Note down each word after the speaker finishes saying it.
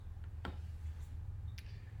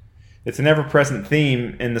It's an ever-present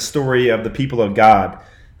theme in the story of the people of God.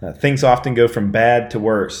 Things often go from bad to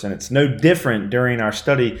worse, and it's no different during our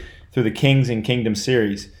study through the Kings and Kingdom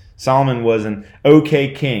series. Solomon was an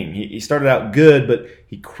okay king. He started out good, but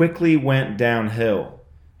he quickly went downhill.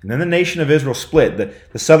 And then the nation of Israel split.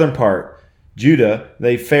 The southern part, Judah,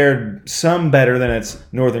 they fared some better than its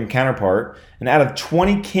northern counterpart. And out of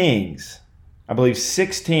 20 kings, I believe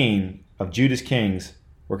 16 of Judah's kings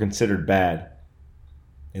were considered bad.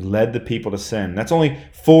 They led the people to sin. That's only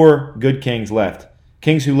 4 good kings left.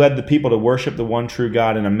 Kings who led the people to worship the one true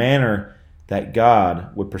God in a manner that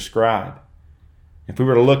God would prescribe. If we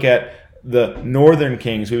were to look at the northern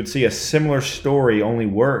kings, we would see a similar story, only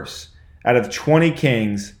worse. Out of 20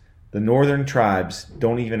 kings, the northern tribes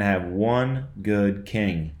don't even have one good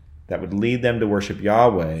king that would lead them to worship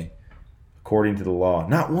Yahweh according to the law.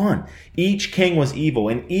 Not one. Each king was evil,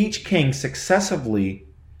 and each king successively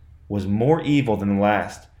was more evil than the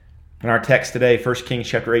last. In our text today, 1 Kings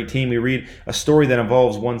chapter 18, we read a story that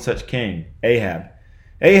involves one such king, Ahab.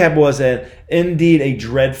 Ahab was indeed a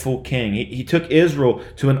dreadful king. He took Israel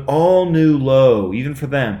to an all-new low, even for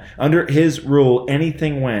them. Under his rule,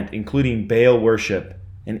 anything went, including Baal worship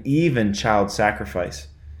and even child sacrifice.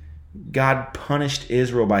 God punished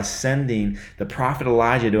Israel by sending the prophet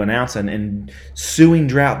Elijah to announce an ensuing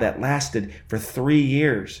drought that lasted for 3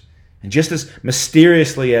 years. And just as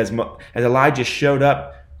mysteriously as Elijah showed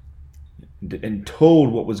up and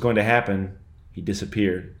told what was going to happen, he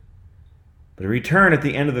disappeared. But he returned at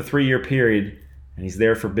the end of the 3-year period, and he's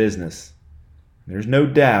there for business. There's no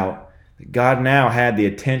doubt that God now had the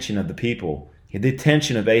attention of the people. He had the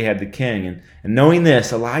attention of Ahab the king. And knowing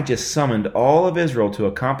this, Elijah summoned all of Israel to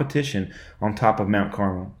a competition on top of Mount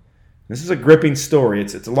Carmel. This is a gripping story.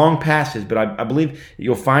 It's a long passage, but I believe that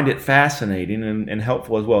you'll find it fascinating and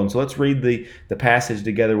helpful as well. And so let's read the passage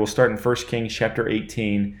together. We'll start in 1 Kings chapter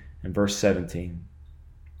 18 and verse 17.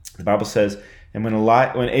 The Bible says, "And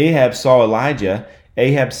when Ahab saw Elijah,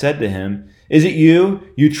 Ahab said to him, 'Is it you,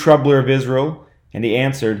 you troubler of Israel?' And he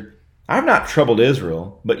answered, 'I have not troubled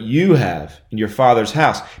Israel, but you have in your father's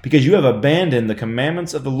house, because you have abandoned the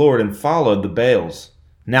commandments of the Lord and followed the Baals.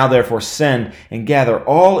 Now therefore send and gather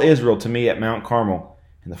all Israel to me at Mount Carmel,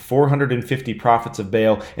 and the 450 prophets of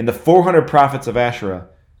Baal, and the 400 prophets of Asherah,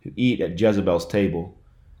 who eat at Jezebel's table.'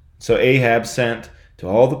 So Ahab sent to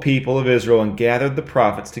all the people of Israel and gathered the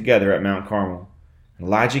prophets together at Mount Carmel. And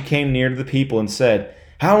Elijah came near to the people and said,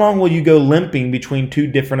 'How long will you go limping between 2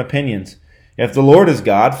 different opinions? If the Lord is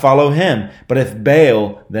God, follow him, but if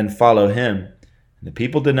Baal, then follow him.' And the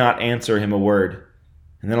people did not answer him a word.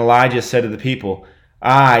 And then Elijah said to the people,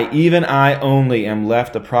 'I, even I only, am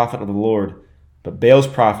left a prophet of the Lord, but Baal's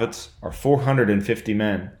prophets are 450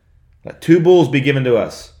 men. Let 2 bulls be given to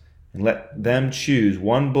us, and let them choose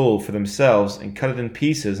 1 bull for themselves and cut it in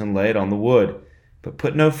pieces and lay it on the wood, but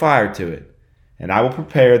put no fire to it. And I will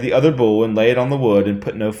prepare the other bull and lay it on the wood and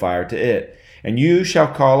put no fire to it. And you shall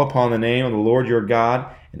call upon the name of the Lord your God,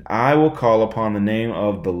 and I will call upon the name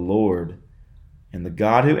of the Lord. And the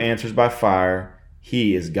God who answers by fire,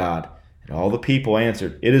 he is God.' And all the people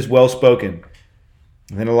answered, 'It is well spoken.'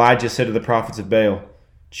 And then Elijah said to the prophets of Baal,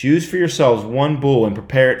 'Choose for yourselves 1 bull and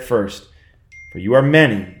prepare it first, for you are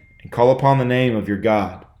many, and call upon the name of your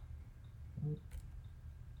God.'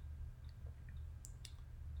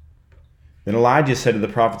 Then Elijah said to the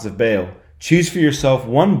prophets of Baal, 'Choose for yourself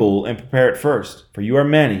 1 bull and prepare it first, for you are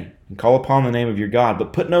many, and call upon the name of your God,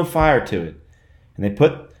 but put no fire to it.' And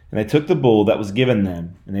they took the bull that was given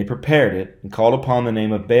them, and they prepared it, and called upon the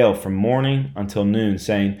name of Baal from morning until noon,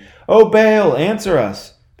 saying, 'O Baal, answer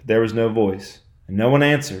us!' But there was no voice, and no one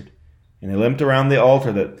answered. And they limped around the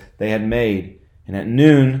altar that they had made. And at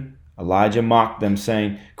noon Elijah mocked them,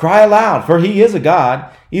 saying, 'Cry aloud, for he is a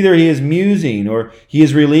god. Either he is musing, or he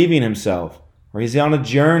is relieving himself, or he is on a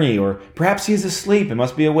journey, or perhaps he is asleep and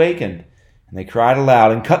must be awakened.' And they cried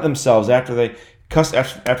aloud and cut themselves after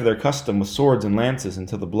their custom with swords and lances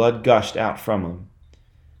until the blood gushed out from them.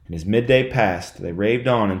 And as midday passed, they raved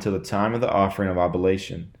on until the time of the offering of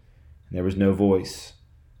oblation. And there was no voice.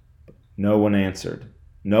 No one answered.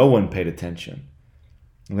 No one paid attention.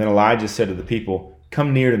 And then Elijah said to the people,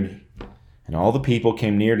 'Come near to me.' And all the people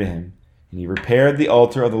came near to him. And he repaired the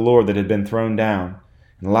altar of the Lord that had been thrown down.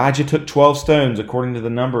 And Elijah took 12 stones according to the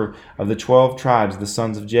number of the 12 tribes of the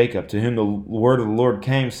sons of Jacob, to whom the word of the Lord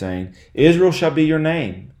came, saying, 'Israel shall be your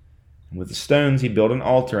name.' And with the stones he built an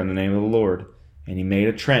altar in the name of the Lord. And he made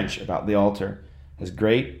a trench about the altar, as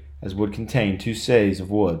great as would contain 2 seahs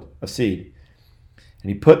of seed.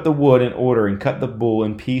 And he put the wood in order and cut the bull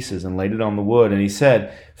in pieces and laid it on the wood. And he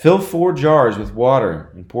said, 'Fill 4 jars with water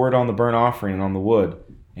and pour it on the burnt offering and on the wood.'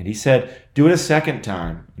 And he said, do it a second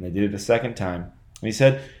time. And they did it a second time. And he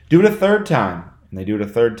said, do it a third time. And they do it a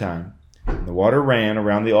third time. And the water ran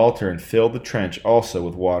around the altar and filled the trench also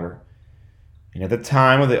with water. And at the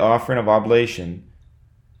time of the offering of oblation,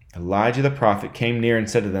 Elijah the prophet came near and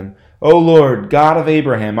said to them, O Lord, God of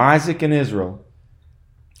Abraham, Isaac, and Israel,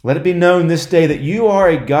 let it be known this day that you are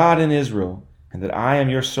a God in Israel, and that I am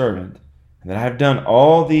your servant, and that I have done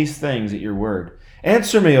all these things at your word.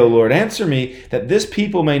 Answer me, O Lord, answer me, that this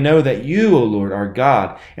people may know that you, O Lord, are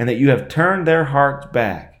God, and that you have turned their hearts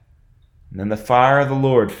back. And then the fire of the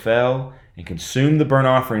Lord fell and consumed the burnt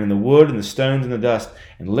offering and the wood and the stones and the dust,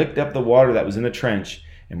 and licked up the water that was in the trench.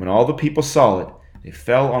 And when all the people saw it, they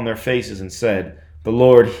fell on their faces and said, The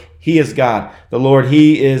Lord, He is God. The Lord,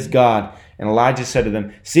 He is God. And Elijah said to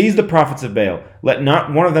them, Seize the prophets of Baal. Let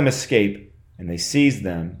not one of them escape. And they seized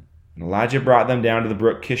them. And Elijah brought them down to the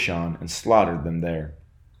brook Kishon and slaughtered them there.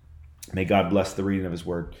 May God bless the reading of His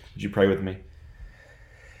word. Would you pray with me?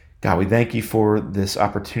 God, we thank you for this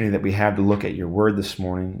opportunity that we have to look at your word this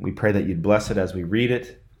morning. We pray that you'd bless it as we read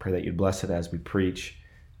it. Pray that you'd bless it as we preach.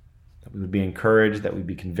 That we would be encouraged, that we'd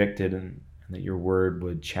be convicted, and that your word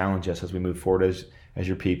would challenge us as we move forward as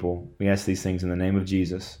your people. We ask these things in the name of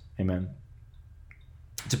Jesus. Amen.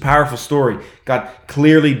 It's a powerful story. God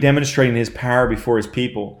clearly demonstrating His power before His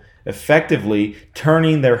people, effectively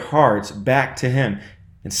turning their hearts back to Him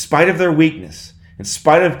in spite of their weakness, in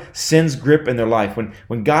spite of sin's grip in their life.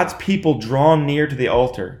 When God's people draw near to the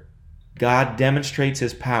altar, God demonstrates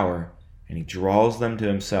His power and He draws them to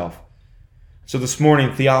Himself. So this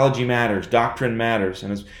morning, theology matters, doctrine matters.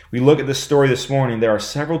 And as we look at this story this morning, there are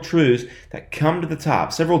several truths that come to the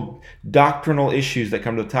top, several doctrinal issues that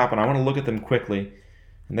come to the top, and I want to look at them quickly.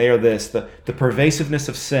 And they are this: the pervasiveness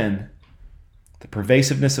of sin. The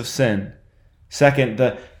pervasiveness of sin. Second,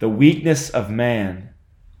 the weakness of man.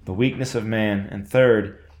 The weakness of man. And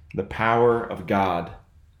third, the power of God.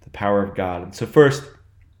 The power of God. And so first,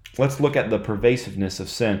 let's look at the pervasiveness of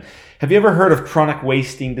sin. Have you ever heard of chronic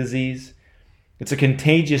wasting disease? It's a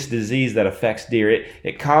contagious disease that affects deer.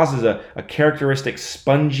 It causes a characteristic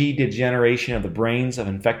spongy degeneration of the brains of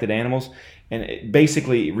infected animals, and it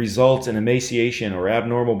basically results in emaciation or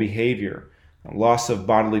abnormal behavior, loss of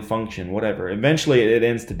bodily function, whatever. Eventually, it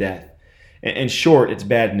ends to death. In short, it's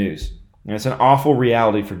bad news. And it's an awful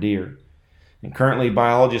reality for deer. And currently,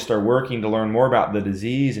 biologists are working to learn more about the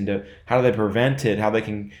disease and how do they prevent it, how they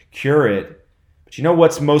can cure it. But you know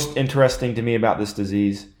what's most interesting to me about this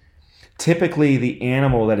disease? Typically, the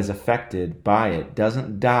animal that is affected by it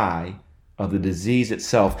doesn't die of the disease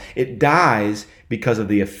itself. It dies because of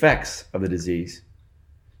the effects of the disease.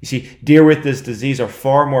 You see, deer with this disease are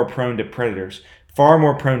far more prone to predators, far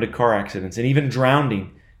more prone to car accidents, and even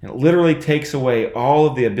drowning. And it literally takes away all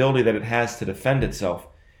of the ability that it has to defend itself.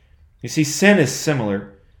 You see, sin is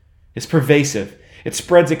similar. It's pervasive. It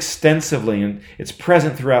spreads extensively, and it's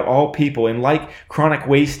present throughout all people. And like chronic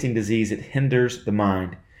wasting disease, it hinders the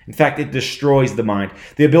mind. In fact, it destroys the mind,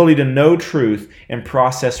 the ability to know truth and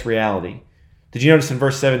process reality. Did you notice in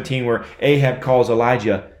verse 17 where Ahab calls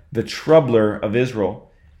Elijah the troubler of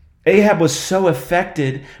Israel? Ahab was so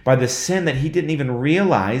affected by the sin that he didn't even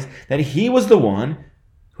realize that he was the one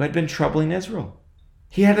who had been troubling Israel.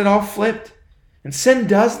 He had it all flipped. And sin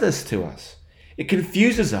does this to us. It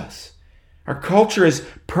confuses us. Our culture is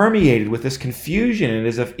permeated with this confusion, and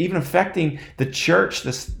is even affecting the church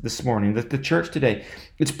this morning, the church today.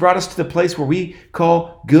 It's brought us to the place where we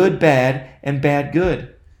call good bad and bad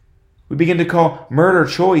good. We begin to call murder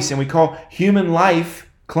choice, and we call human life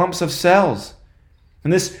clumps of cells. In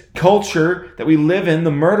this culture that we live in,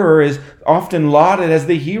 the murderer is often lauded as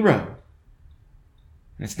the hero.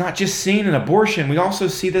 And it's not just seen in abortion. We also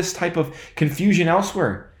see this type of confusion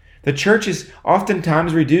elsewhere. The church is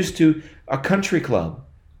oftentimes reduced to a country club,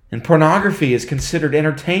 and pornography is considered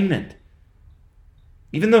entertainment.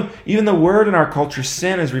 Even the word in our culture,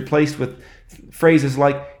 sin, is replaced with phrases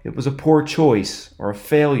like it was a poor choice or a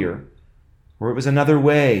failure or it was another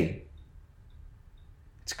way.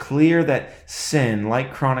 It's clear that sin,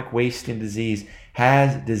 like chronic wasting disease,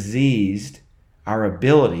 has diseased our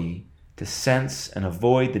ability to sense and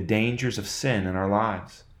avoid the dangers of sin in our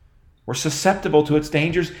lives. We're susceptible to its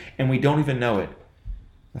dangers and we don't even know it.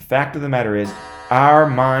 The fact of the matter is, our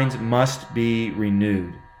minds must be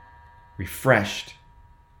renewed, refreshed.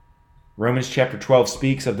 Romans chapter 12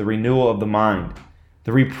 speaks of the renewal of the mind,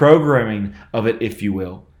 the reprogramming of it, if you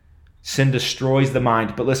will. Sin destroys the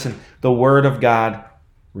mind, but listen, the Word of God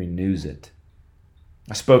renews it.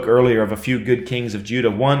 I spoke earlier of a few good kings of Judah.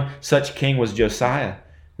 One such king was Josiah.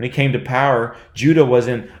 When he came to power, Judah was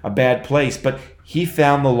in a bad place, but he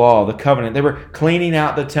found the law, the covenant. They were cleaning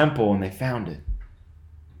out the temple and they found it.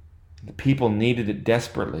 The people needed it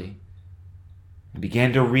desperately. He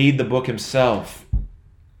began to read the book himself.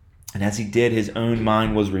 And as he did, his own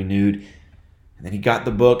mind was renewed. And then he got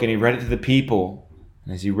the book and he read it to the people.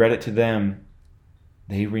 And as he read it to them,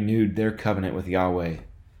 they renewed their covenant with Yahweh. And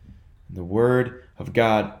the Word of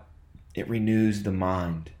God, it renews the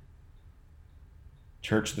mind.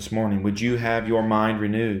 Church, this morning, would you have your mind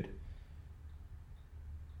renewed?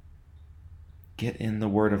 Get in the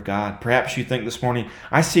Word of God. Perhaps you think this morning,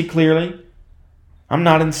 I see clearly. I'm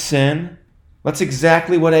not in sin. That's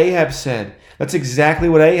exactly what Ahab said. That's exactly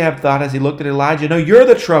what Ahab thought as he looked at Elijah. No, you're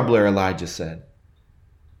the troubler, Elijah said.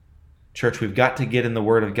 Church, we've got to get in the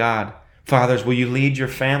Word of God. Fathers, will you lead your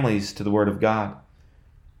families to the Word of God?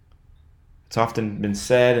 It's often been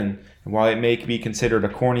said, and while it may be considered a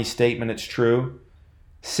corny statement, it's true.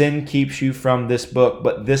 Sin keeps you from this book,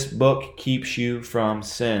 but this book keeps you from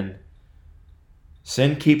sin.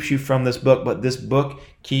 Sin keeps you from this book, but this book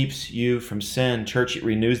keeps you from sin. Church, it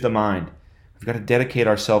renews the mind. We've got to dedicate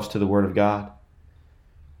ourselves to the Word of God.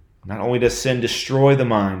 Not only does sin destroy the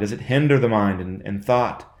mind, does it hinder the mind and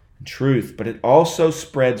thought and truth, but it also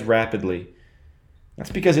spreads rapidly.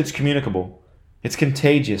 That's because it's communicable. It's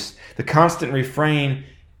contagious. The constant refrain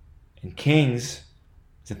in Kings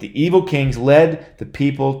is that the evil kings led the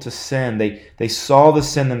people to sin. They saw the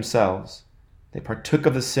sin themselves. They partook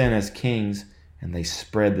of the sin as kings, and they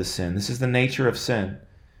spread the sin. This is the nature of sin.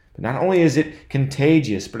 But not only is it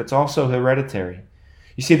contagious, but it's also hereditary.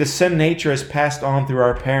 You see, the sin nature is passed on through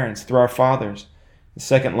our parents, through our fathers. The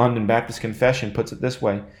Second London Baptist Confession puts it this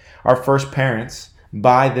way. Our first parents,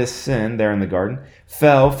 by this sin there in the garden,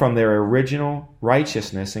 fell from their original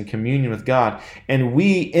righteousness and communion with God, and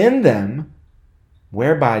we in them,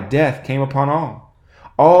 whereby death came upon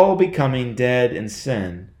all becoming dead in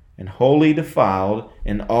sin, and wholly defiled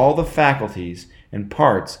in all the faculties and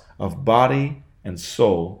parts of body and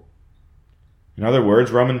soul. In other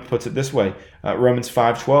words, Romans puts it this way, Romans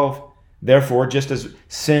 5:12, therefore, just as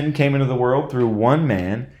sin came into the world through one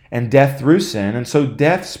man, and death through sin, and so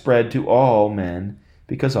death spread to all men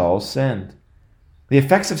because all sinned. The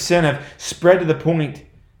effects of sin have spread to the point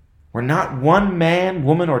where not one man,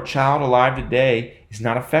 woman, or child alive today is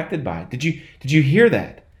not affected by it. Did you hear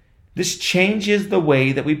that? This changes the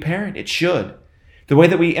way that we parent. It should. The way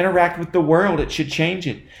that we interact with the world, it should change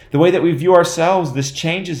it. The way that we view ourselves, this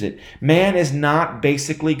changes it. Man is not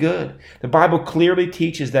basically good. The Bible clearly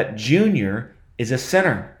teaches that Junior is a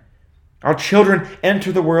sinner. Our children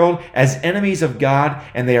enter the world as enemies of God,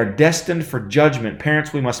 and they are destined for judgment.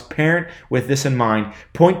 Parents, we must parent with this in mind,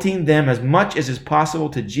 pointing them as much as is possible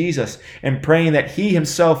to Jesus and praying that He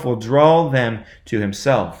Himself will draw them to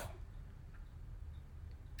Himself.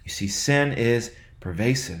 You see, sin is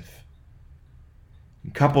pervasive.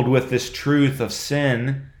 And coupled with this truth of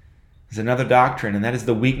sin is another doctrine, and that is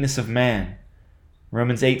the weakness of man.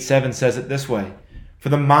 Romans 8:7 says it this way, for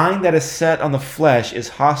the mind that is set on the flesh is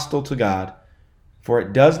hostile to God, for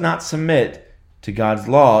it does not submit to God's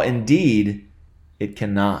law. Indeed, it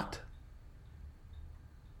cannot.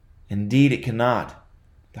 Indeed, it cannot.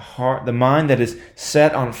 The mind that is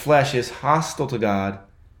set on flesh is hostile to God,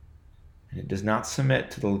 and it does not submit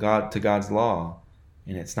to God's law,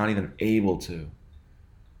 and it's not even able to.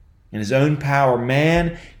 In his own power,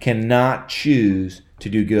 man cannot choose to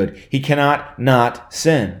do good. He cannot not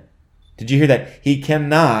sin. Did you hear that? He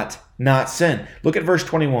cannot not sin. Look at verse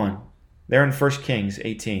 21, there in 1 Kings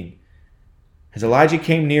 18. As Elijah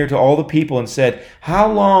came near to all the people and said, how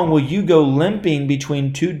long will you go limping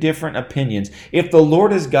between two different opinions? If the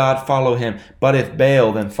Lord is God, follow him. But if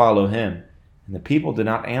Baal, then follow him. And the people did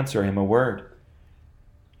not answer him a word.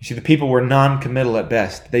 You see, the people were non-committal at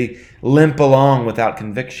best. They limp along without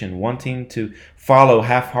conviction, wanting to follow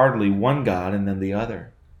half-heartedly one God and then the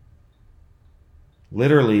other.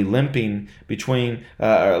 Literally limping between,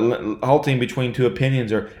 halting between two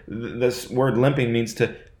opinions, or this word limping means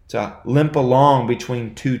to limp along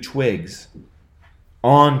between two twigs,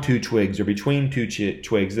 on two twigs, or between two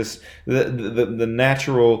twigs. The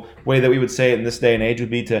natural way that we would say it in this day and age would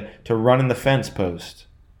be to run in the fence post,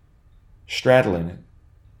 straddling it.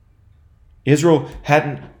 Israel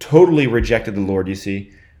hadn't totally rejected the Lord, you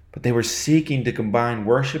see, but they were seeking to combine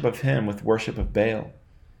worship of Him with worship of Baal.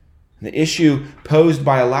 And the issue posed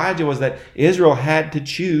by Elijah was that Israel had to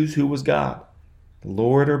choose who was God, the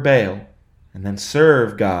Lord or Baal, and then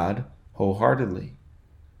serve God wholeheartedly.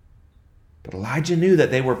 But Elijah knew that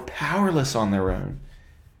they were powerless on their own,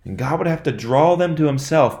 and God would have to draw them to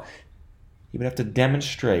Himself. He would have to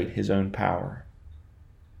demonstrate His own power.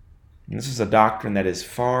 And this is a doctrine that is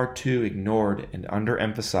far too ignored and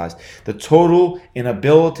underemphasized. The total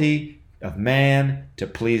inability of man to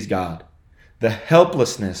please God. The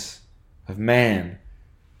helplessness of man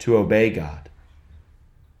to obey God.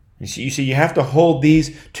 You see, you have to hold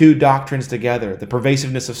these two doctrines together, the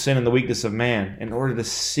pervasiveness of sin and the weakness of man, in order to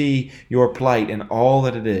see your plight and all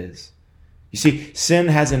that it is. You see, sin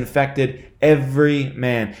has infected every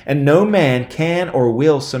man, and no man can or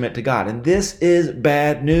will submit to God. And this is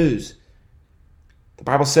bad news. The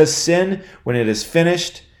Bible says sin, when it is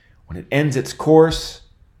finished, when it ends its course,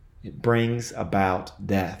 it brings about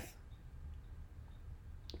death.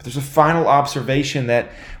 But there's a final observation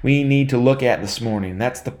that we need to look at this morning, and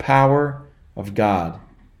that's the power of God.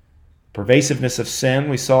 Pervasiveness of sin,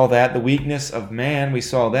 we saw that. The weakness of man, we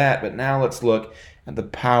saw that. But now let's look at the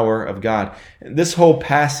power of God. This whole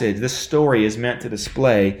passage, this story is meant to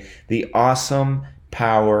display the awesome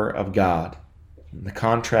power of God. And the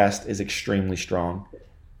contrast is extremely strong.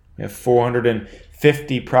 We have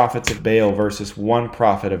 450 prophets of Baal versus one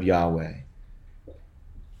prophet of Yahweh.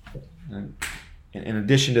 And in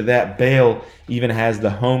addition to that, Baal even has the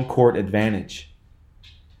home court advantage.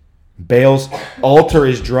 Baal's altar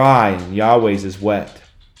is dry and Yahweh's is wet.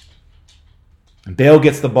 And Baal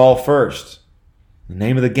gets the ball first. The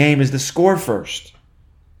name of the game is to score first.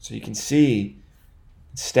 So you can see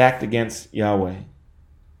it's stacked against Yahweh.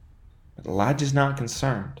 But Elijah's not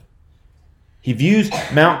concerned. He views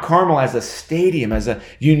Mount Carmel as a stadium, as a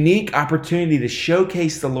unique opportunity to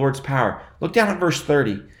showcase the Lord's power. Look down at verse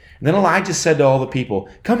 30. And then Elijah said to all the people,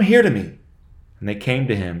 "Come here to me." And they came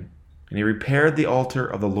to him, and he repaired the altar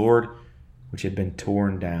of the Lord, which had been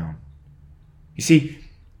torn down. You see,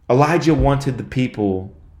 Elijah wanted the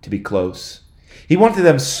people to be close. He wanted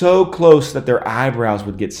them so close that their eyebrows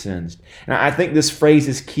would get singed. And I think this phrase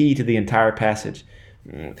is key to the entire passage.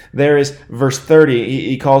 There is verse 30,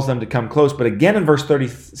 he calls them to come close. But again in verse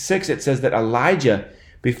 36, it says that Elijah,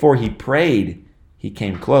 before he prayed, he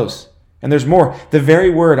came close. And there's more. The very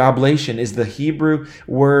word oblation is the Hebrew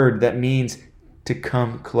word that means to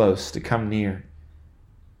come close, to come near.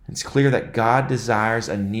 It's clear that God desires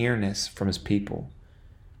a nearness from his people.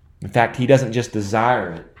 In fact, he doesn't just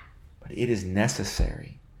desire it, but it is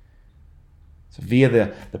necessary. So via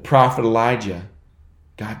the prophet Elijah,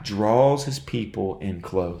 God draws his people in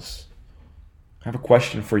close. I have a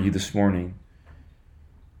question for you this morning.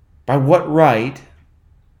 By what right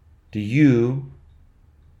do you,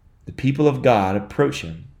 the people of God, approach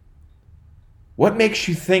him? What makes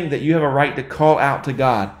you think that you have a right to call out to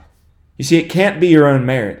God? You see, it can't be your own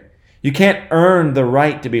merit. You can't earn the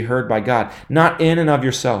right to be heard by God, not in and of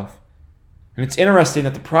yourself. And it's interesting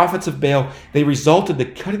that the prophets of Baal, they resorted to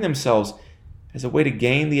cutting themselves as a way to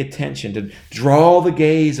gain the attention, to draw the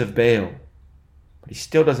gaze of Baal. But he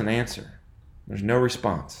still doesn't answer. There's no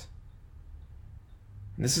response.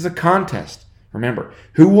 And this is a contest. Remember,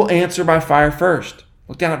 who will answer by fire first?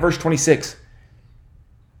 Look down at verse 26.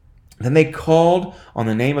 Then they called on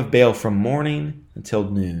the name of Baal from morning until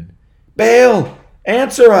noon. "Baal,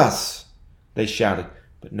 answer us!" they shouted,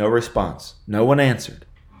 but no response. No one answered.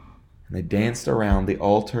 And they danced around the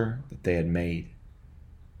altar that they had made.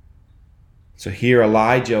 So here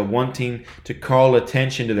Elijah, wanting to call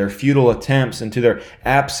attention to their futile attempts and to their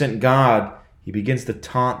absent God, he begins to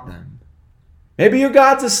taunt them. Maybe your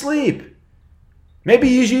God's asleep. Maybe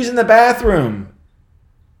he's using the bathroom.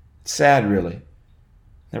 It's sad, really.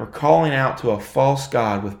 They were calling out to a false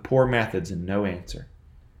God with poor methods and no answer.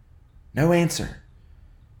 No answer.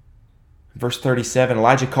 In verse 37,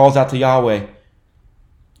 Elijah calls out to Yahweh.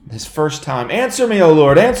 His first time, "Answer me, O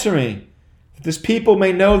Lord, answer me, that this people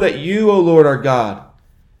may know that you, O Lord, are God,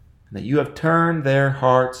 and that you have turned their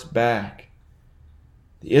hearts back."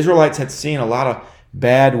 The Israelites had seen a lot of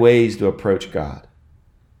bad ways to approach God.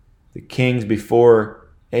 The kings before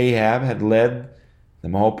Ahab had led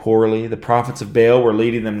them all poorly. The prophets of Baal were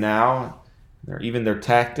leading them now. Even their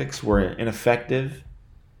tactics were ineffective.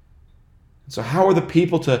 So how are the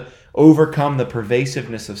people to overcome the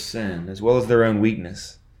pervasiveness of sin as well as their own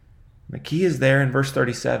weakness? The key is there in verse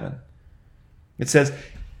 37. It says,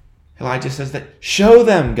 Elijah says that, "Show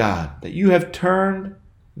them, God, that you have turned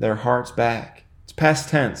their hearts back." It's past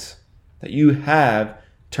tense, that you have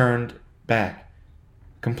turned back.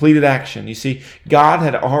 Completed action. You see, God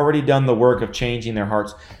had already done the work of changing their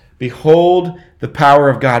hearts. Behold the power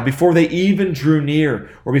of God. Before they even drew near,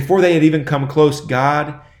 or before they had even come close,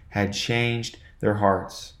 God had changed their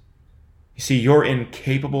hearts. You see, you're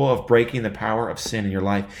incapable of breaking the power of sin in your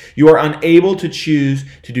life. You are unable to choose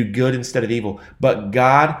to do good instead of evil, but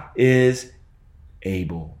God is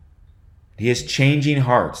able. He is changing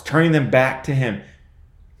hearts, turning them back to him.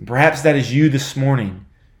 Perhaps that is you this morning.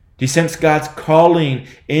 Do you sense God's calling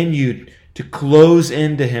in you to close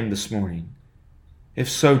into him this morning? If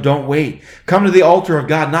so, don't wait. Come to the altar of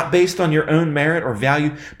God, not based on your own merit or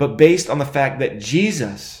value, but based on the fact that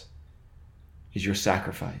Jesus is your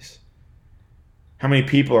sacrifice. How many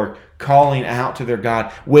people are calling out to their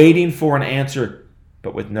God, waiting for an answer,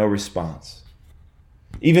 but with no response?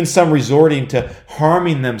 Even some resorting to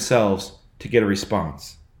harming themselves to get a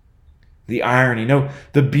response. The irony, no,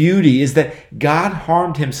 the beauty is that God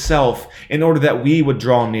harmed himself in order that we would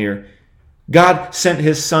draw near. God sent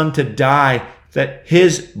his Son to die that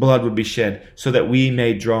his blood would be shed so that we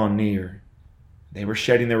may draw near. They were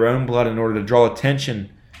shedding their own blood in order to draw attention,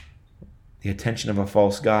 the attention of a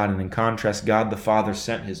false god. And in contrast, God the Father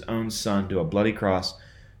sent his own Son to a bloody cross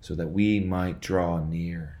so that we might draw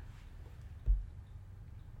near.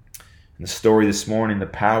 In the story this morning, the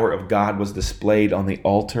power of God was displayed on the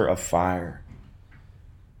altar of fire,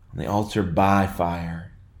 on the altar by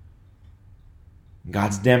fire.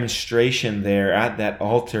 God's demonstration there at that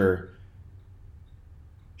altar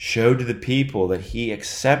showed to the people that he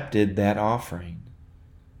accepted that offering.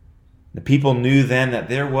 The people knew then that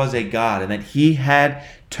there was a God and that he had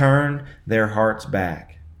turned their hearts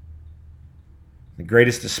back. The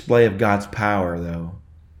greatest display of God's power, though,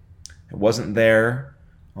 it wasn't there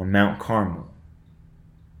on Mount Carmel.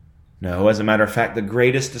 No, as a matter of fact, the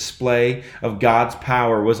greatest display of God's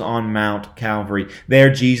power was on Mount Calvary.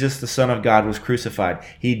 There, Jesus, the Son of God, was crucified.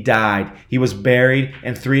 He died. He was buried,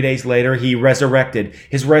 and 3 days later, he resurrected.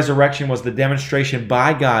 His resurrection was the demonstration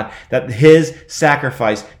by God that his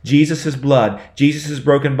sacrifice, Jesus' blood, Jesus'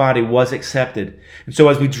 broken body, was accepted. And so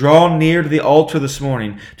as we draw near to the altar this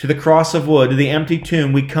morning, to the cross of wood, to the empty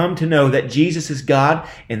tomb, we come to know that Jesus is God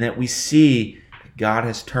and that we see that God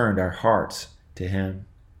has turned our hearts to him.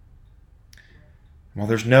 Well,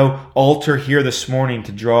 there's no altar here this morning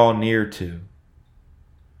to draw near to.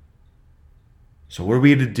 So what are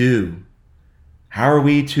we to do? How are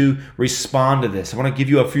we to respond to this? I want to give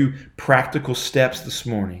you a few practical steps this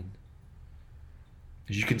morning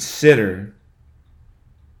as you consider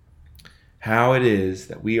how it is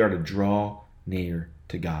that we are to draw near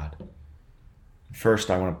to God. First,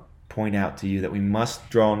 I want to point out to you that we must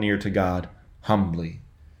draw near to God humbly.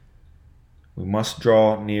 We must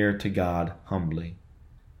draw near to God humbly.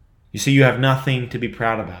 You see, you have nothing to be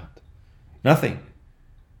proud about. Nothing.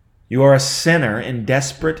 You are a sinner in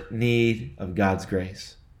desperate need of God's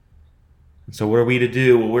grace. And so what are we to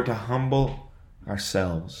do? Well, we're to humble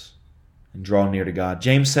ourselves and draw near to God.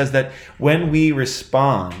 James says that when we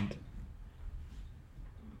respond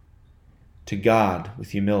to God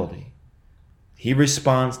with humility, he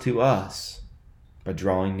responds to us by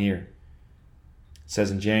drawing near. It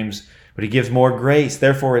says in James, but he gives more grace.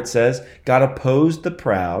 Therefore, it says, God opposed the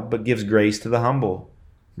proud, but gives grace to the humble.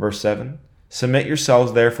 Verse 7, submit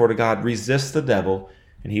yourselves therefore to God. Resist the devil,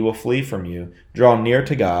 and he will flee from you. Draw near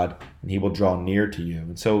to God, and he will draw near to you.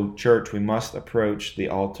 And so, church, we must approach the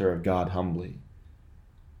altar of God humbly.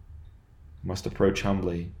 We must approach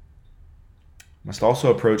humbly. We must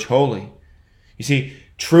also approach holy. You see,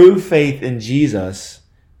 true faith in Jesus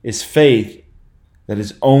is faith that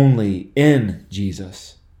is only in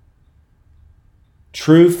Jesus.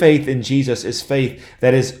 True faith in Jesus is faith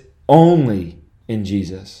that is only in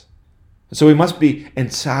Jesus. So we must be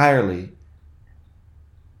entirely,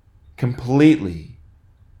 completely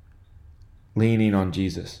leaning on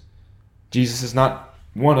Jesus. Jesus is not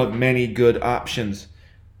one of many good options.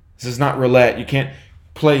 This is not roulette. You can't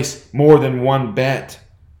place more than one bet.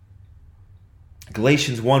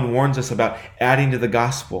 Galatians 1 warns us about adding to the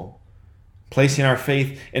gospel. Placing our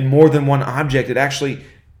faith in more than one object, it actually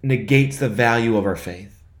negates the value of our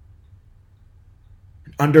faith.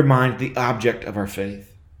 It undermines the object of our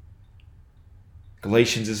faith.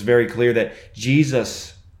 Galatians is very clear that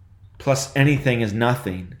Jesus plus anything is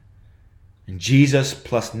nothing, and Jesus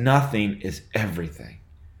plus nothing is everything.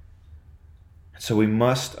 So we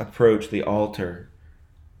must approach the altar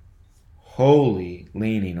wholly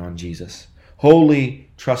leaning on Jesus, wholly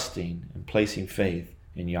trusting and placing faith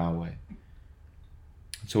in Yahweh.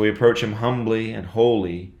 So we approach him humbly and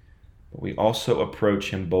wholly, but we also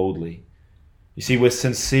approach him boldly. You see, with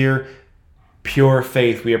sincere, pure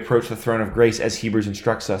faith, we approach the throne of grace as Hebrews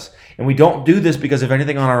instructs us. And we don't do this because of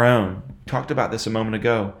anything on our own. We talked about this a moment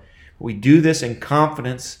ago. But we do this in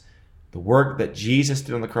confidence, the work that Jesus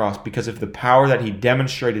did on the cross, because of the power that he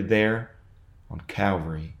demonstrated there on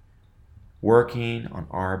Calvary, working on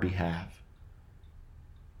our behalf.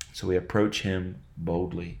 So we approach him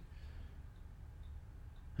boldly.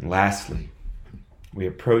 And lastly, we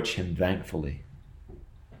approach him thankfully.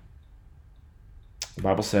 The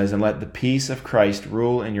Bible says, and let the peace of Christ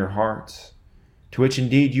rule in your hearts, to which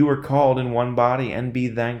indeed you were called in one body, and be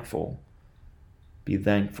thankful. Be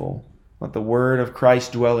thankful. Let the word of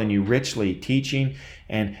Christ dwell in you richly, teaching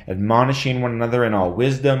and admonishing one another in all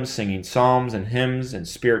wisdom, singing psalms and hymns and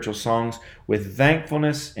spiritual songs with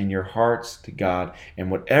thankfulness in your hearts to God.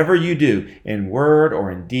 And whatever you do, in word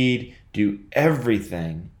or in deed, do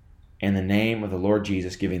everything in the name of the Lord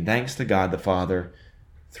Jesus, giving thanks to God the Father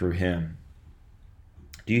through him.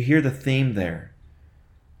 Do you hear the theme there?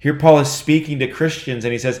 Here Paul is speaking to Christians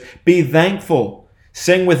and he says, be thankful.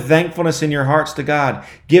 Sing with thankfulness in your hearts to God.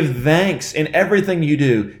 Give thanks in everything you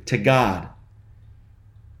do to God.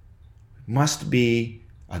 We must be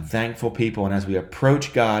a thankful people, and as we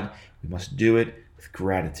approach God, we must do it with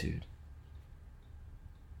gratitude.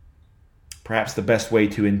 Perhaps the best way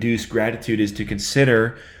to induce gratitude is to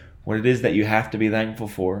consider what it is that you have to be thankful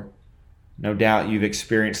for. No doubt you've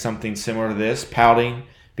experienced something similar to this, pouting,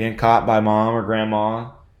 being caught by mom or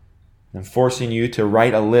grandma, and forcing you to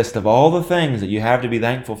write a list of all the things that you have to be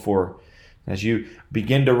thankful for. As you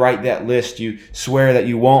begin to write that list, you swear that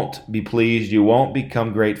you won't be pleased, you won't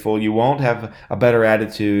become grateful, you won't have a better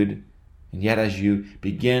attitude. And yet as you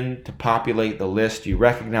begin to populate the list, you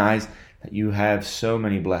recognize that you have so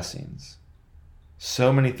many blessings,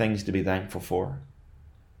 so many things to be thankful for.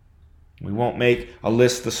 We won't make a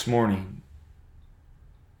list this morning.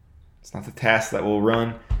 It's not the task that will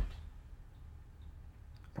run.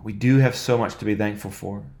 But we do have so much to be thankful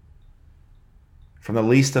for. From the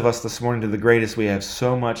least of us this morning to the greatest, we have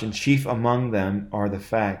so much, and chief among them are the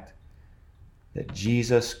fact that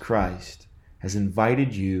Jesus Christ has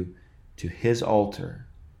invited you to his altar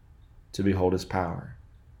to behold his power,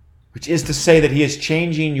 which is to say that he is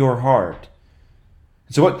changing your heart.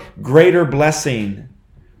 So what greater blessing,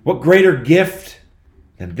 what greater gift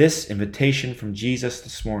than this invitation from Jesus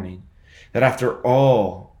this morning, that after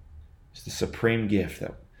all is the supreme gift,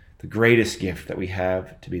 the greatest gift that we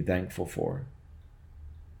have to be thankful for.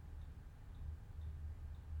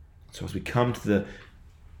 So as we come to the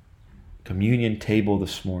communion table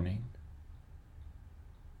this morning,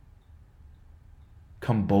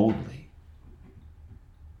 come boldly.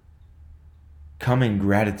 Come in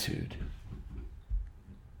gratitude.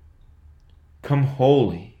 Come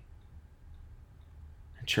holy.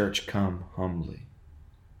 And church, come humbly.